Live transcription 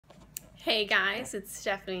Hey guys, it's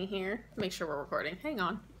Stephanie here. Make sure we're recording. Hang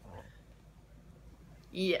on.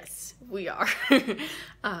 Yes, we are.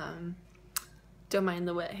 Don't mind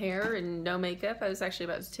the wet hair and no makeup. I was actually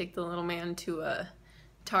about to take the little man to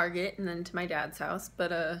Target and then to my dad's house,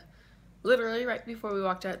 but literally right before we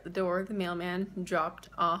walked out the door, the mailman dropped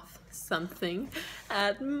off something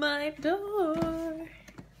at my door.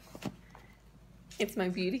 It's my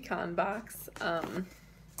Beutycon box.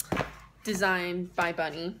 Designed by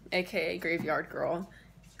Bunny, aka Graveyard Girl.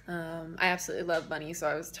 I absolutely love Bunny, so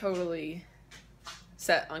I was totally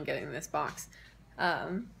set on getting this box. So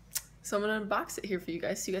I'm gonna unbox it here for you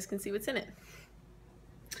guys so you guys can see what's in it.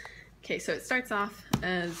 Okay, so it starts off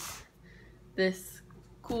as this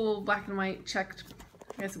cool black and white checked,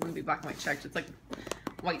 I guess it wouldn't be black and white checked, it's like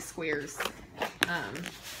white squares. And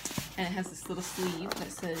it has this little sleeve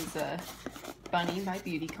that says Bunny by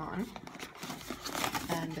Beutycon.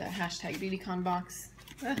 And hashtag Beutycon box,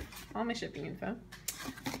 all my shipping info.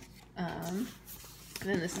 And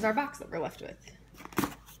then this is our box that we're left with.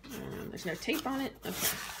 There's no tape on it. Okay.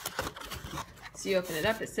 So you open it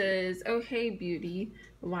up, it says, "Oh hey Beauty,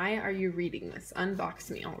 why are you reading this?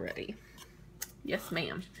 Unbox me already." Yes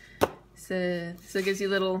ma'am. So it gives you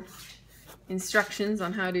little instructions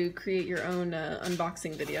on how to create your own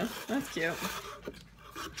unboxing video. That's cute.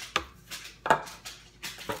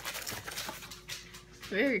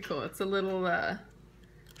 Very cool. It's a little, I'm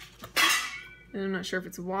not sure if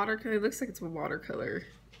it's watercolor. It looks like it's a watercolor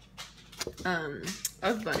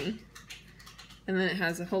of Bunny. And then it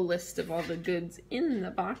has a whole list of all the goods in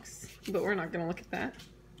the box, but we're not going to look at that.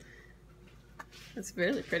 That's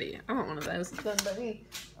really pretty. I want one of those. Done by me.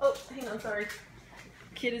 Oh, hang on, sorry.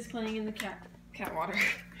 Kid is playing in the cat water.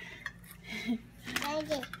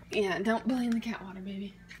 Yeah, don't play in the cat water,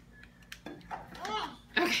 baby.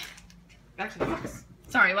 Okay, back to the box.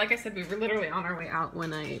 Sorry, like I said, we were literally on our way out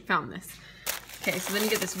when I found this. Okay, so then you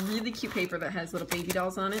get this really cute paper that has little baby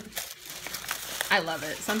dolls on it. I love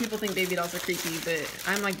it. Some people think baby dolls are creepy, but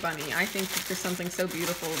I'm like Bunny. I think that there's something so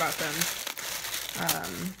beautiful about them.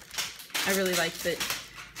 I really like that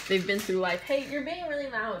they've been through life. Hey, you're being really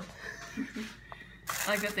loud. I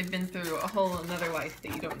like that they've been through a whole another life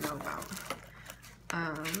that you don't know about.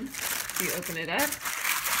 So you open it up.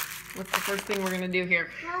 What's the first thing we're gonna do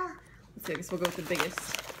here? Let's see, I guess we'll go with the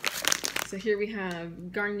biggest. So here we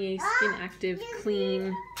have Garnier Skin Active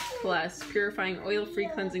Clean Plus Purifying Oil-Free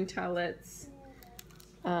Cleansing Towelettes.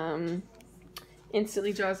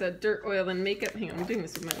 Instantly draws out dirt, oil, and makeup. Hang on, I'm doing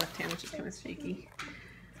this with my left hand, which is kind of shaky.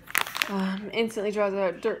 Instantly draws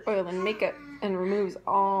out dirt, oil, and makeup, and removes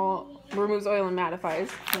oil and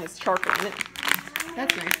mattifies. And has charcoal in it.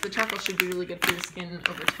 That's nice. The charcoal should be really good for your skin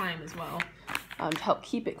over time as well, to help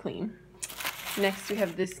keep it clean. Next, we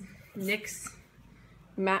have this NYX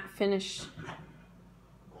matte finish spray.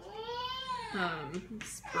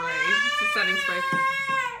 It's a setting spray.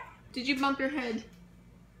 Did you bump your head?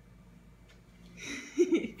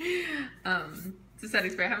 It's a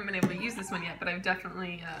setting spray. I haven't been able to use this one yet, but I've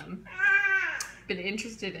definitely been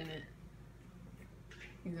interested in it.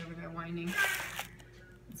 He's over there whining.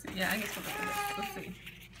 Let's see. Yeah, I guess we'll look at it. Let's see.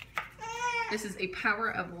 This is a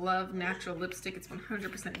Power of Love natural lipstick. It's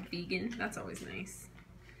 100% vegan. That's always nice.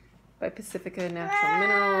 By Pacifica Natural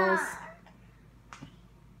Minerals.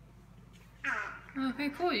 Okay,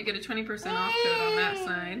 cool. You get a 20% off code on that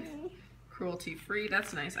side. Cruelty free.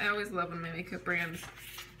 That's nice. I always love when my makeup brands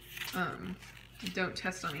don't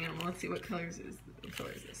test on animal. Let's see what colors is. What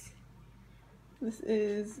color is this? This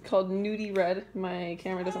is called Nudie Red. My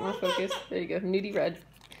camera doesn't want to focus. There you go. Nudie Red.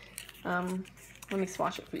 Let me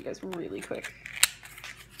swatch it for you guys really quick.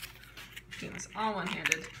 Doing this all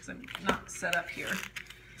one-handed because I'm not set up here.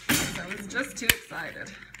 Because I was just too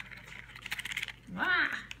excited. Ah!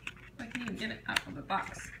 I can't even get it out of the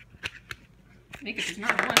box. Makeup is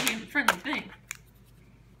not a one-handed friendly thing.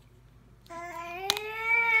 Okay,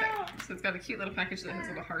 so it's got a cute little package that has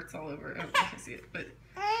little hearts all over it. Oh, I can see it, but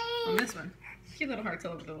on this one, cute little hearts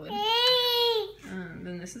all over the lid.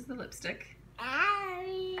 Then this is the lipstick.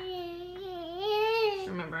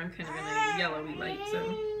 Remember, I'm kind of in a yellowy light, so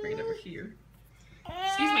right over here.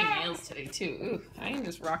 Excuse my nails today, too. Ooh, I am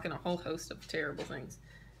just rocking a whole host of terrible things.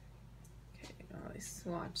 Okay, I'll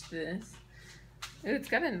swatch this. Ooh, it's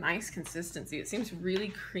got a nice consistency. It seems really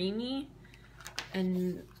creamy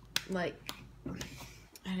and, like,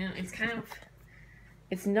 I don't know, it's kind of,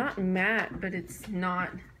 it's not matte, but it's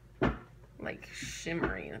not, like,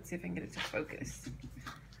 shimmery. Let's see if I can get it to focus.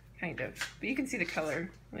 Kind of. But you can see the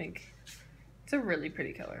color. Like, it's a really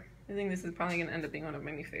pretty color. I think this is probably going to end up being one of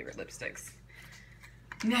my new favorite lipsticks.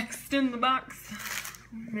 Next in the box,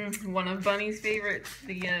 one of Bunny's favorites,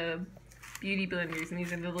 the beauty blenders, and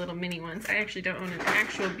these are the little mini ones. I actually don't own an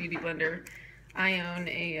actual beauty blender. I own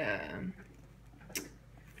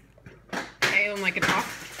like an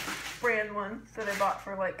off-brand one that I bought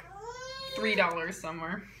for like $3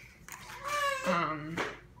 somewhere. So I'm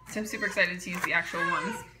super excited to use the actual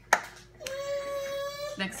ones.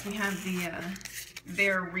 Next we have the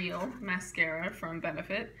They're Real mascara from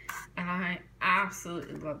Benefit, and I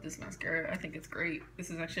absolutely love this mascara. I think it's great. This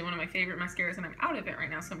is actually one of my favorite mascaras, and I'm out of it right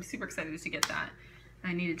now, so I'm super excited to get that.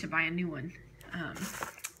 I needed to buy a new one.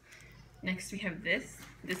 Next we have this.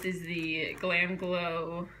 This is the Glam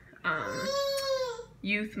Glow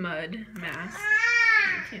Youth Mud Mask.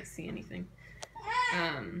 I can't see anything.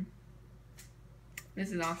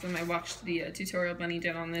 This is awesome. I watched the tutorial Bunny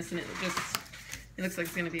did on this, and it looks like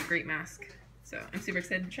it's going to be a great mask. So I'm super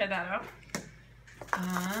excited to try that out.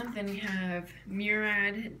 Then we have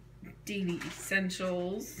Murad Daily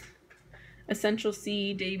Essentials Essential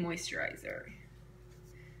C Day Moisturizer.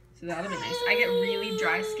 So that'll be nice. I get really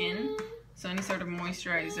dry skin, so any sort of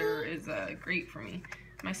moisturizer is great for me.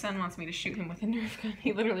 My son wants me to shoot him with a Nerf gun.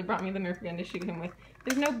 He literally brought me the Nerf gun to shoot him with.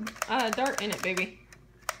 There's no dart in it, baby.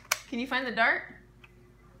 Can you find the dart?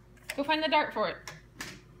 Go find the dart for it.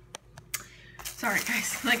 Sorry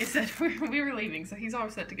guys, like I said, we were leaving, so he's all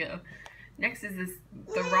set to go. Next is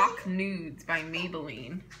the Rock Nudes by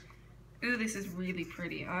Maybelline. Ooh, this is really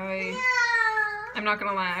pretty. I'm not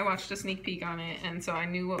gonna lie, I watched a sneak peek on it, and so I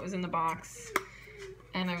knew what was in the box,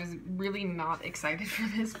 and I was really not excited for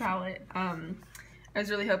this palette. I was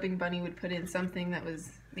really hoping Bunny would put in something that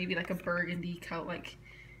was maybe like a burgundy color, like,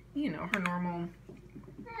 you know, her normal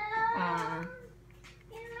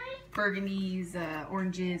burgundies,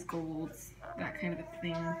 oranges, golds, that kind of a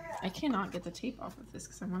thing. I cannot get the tape off of this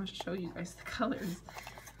because I want to show you guys the colors.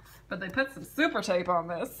 But they put some super tape on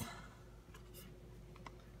this.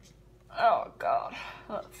 Oh god.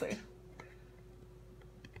 Let's see.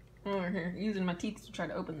 Over here, using my teeth to try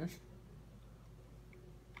to open this.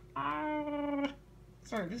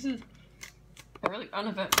 Sorry, this is a really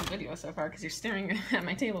uneventful video so far because you're staring at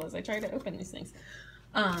my table as I try to open these things.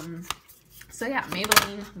 So yeah,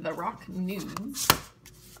 Maybelline The Rock Nudes.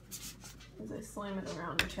 As I slam it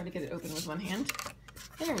around and try to get it open with one hand.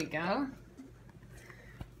 There we go.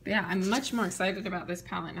 But yeah, I'm much more excited about this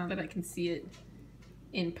palette now that I can see it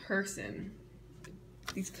in person.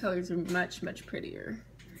 These colors are much, much prettier.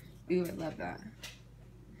 Ooh, I love that.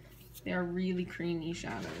 They are really creamy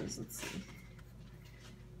shadows. Let's see.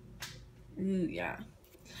 Ooh, yeah.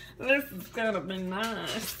 This is gonna be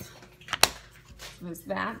nice. There's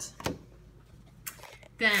that.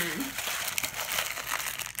 Then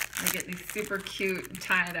I get these super cute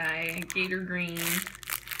tie-dye gator green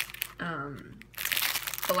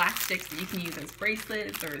black sticks that you can use as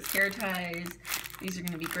bracelets or as hair ties. These are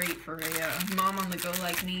going to be great for a mom on the go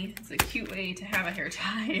like me. It's a cute way to have a hair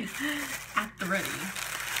tie at the ready.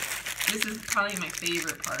 This is probably my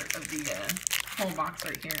favorite part of the whole box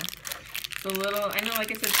right here. The little, I know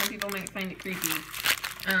like I said, some people might find it creepy.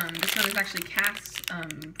 This one is actually cast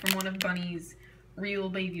from one of Bunny's real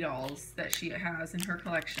baby dolls that she has in her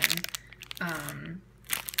collection.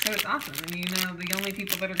 So it's awesome. And you know, the only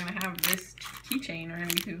people that are going to have this keychain are going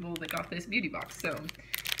to be people that got this beauty box. So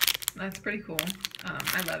that's pretty cool.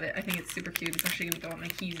 I love it. I think it's super cute. It's actually going to go on my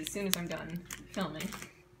keys as soon as I'm done filming.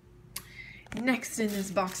 Next in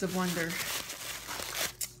this box of wonder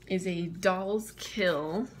is a Dolls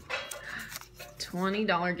Kill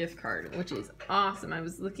 $20 gift card, which is awesome. I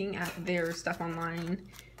was looking at their stuff online,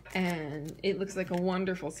 and it looks like a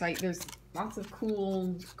wonderful site. There's lots of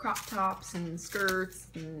cool crop tops and skirts,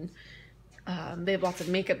 and they have lots of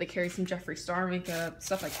makeup. They carry some Jeffree Star makeup,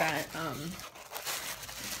 stuff like that.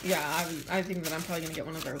 Yeah, I think that I'm probably going to get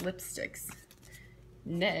one of their lipsticks.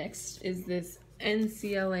 Next is this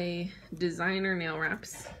NCLA designer nail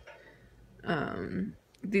wraps.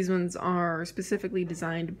 These ones are specifically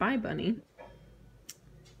designed by Bunny,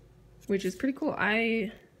 which is pretty cool.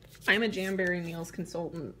 I'm a Jamberry Nails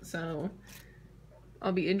consultant, so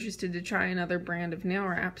I'll be interested to try another brand of nail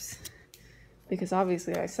wraps, because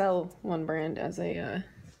obviously I sell one brand as a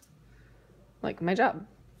like my job.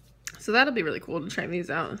 So that'll be really cool to try these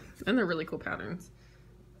out, and they're really cool patterns.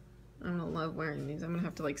 I'm gonna love wearing these. I'm gonna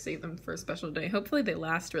have to like save them for a special day. Hopefully they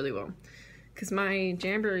last really well, because my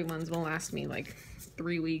Jamberry ones will last me like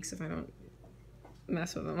 3 weeks if I don't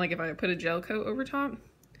mess with them. Like if I put a gel coat over top,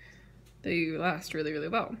 they last really, really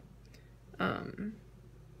well.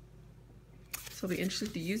 So I'll be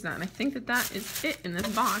interested to use that, and I think that that is it in this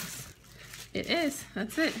box. It is.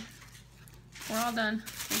 That's it. We're all done.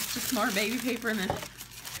 It's just more baby paper in the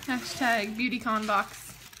hashtag Beutycon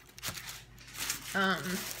box.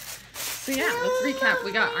 So yeah, let's recap.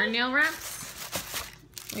 We got our nail wraps,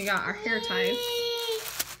 We got our hair ties.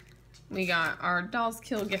 We got our Dolls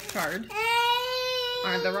Kill gift card.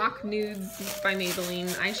 Our The Rock Nudes by Maybelline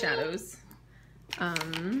eyeshadows.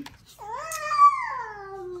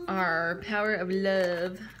 Our Power of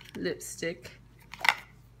Love lipstick,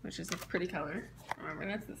 which is a pretty color. Remember,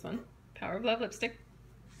 that's this one. Power of Love lipstick.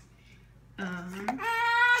 We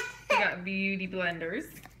got beauty blenders.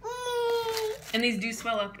 And these do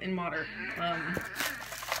swell up in water.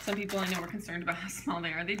 Some people I know are concerned about how small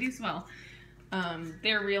they are. They do swell.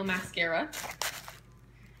 They're real mascara.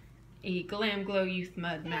 A Glam Glow Youth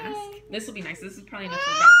Mud Mask. This will be nice. This is probably enough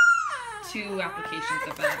for about 2 applications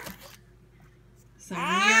of that. Some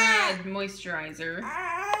Murad moisturizer.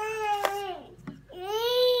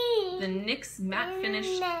 The NYX Matte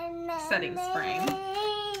Finish Setting Spray.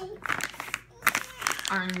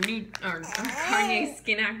 Our Garnier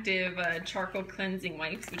Skin Active Charcoal Cleansing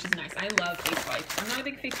Wipes, which is nice. I love face wipes. I'm not a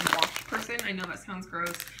big face wash person. I know that sounds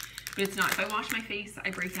gross, but it's not. If I wash my face, I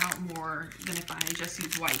break out more than if I just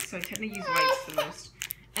use wipes. So I tend to use wipes the most.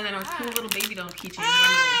 And then our cool little baby doll keychain that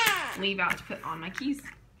I'm going to leave out to put on my keys.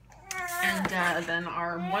 And then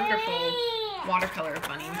our wonderful watercolor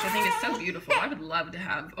bunny, which I think is so beautiful. I would love to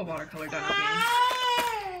have a watercolor done of me.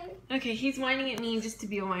 Okay, he's whining at me just to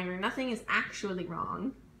be a whiner. Nothing is actually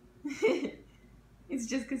wrong. It's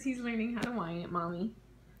just because he's learning how to whine at mommy.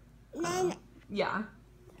 Yeah.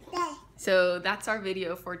 So that's our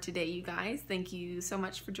video for today, you guys. Thank you so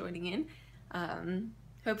much for joining in.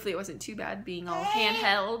 Hopefully it wasn't too bad being all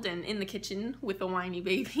handheld and in the kitchen with a whiny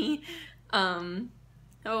baby. Have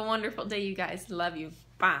a wonderful day, you guys. Love you.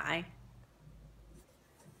 Bye.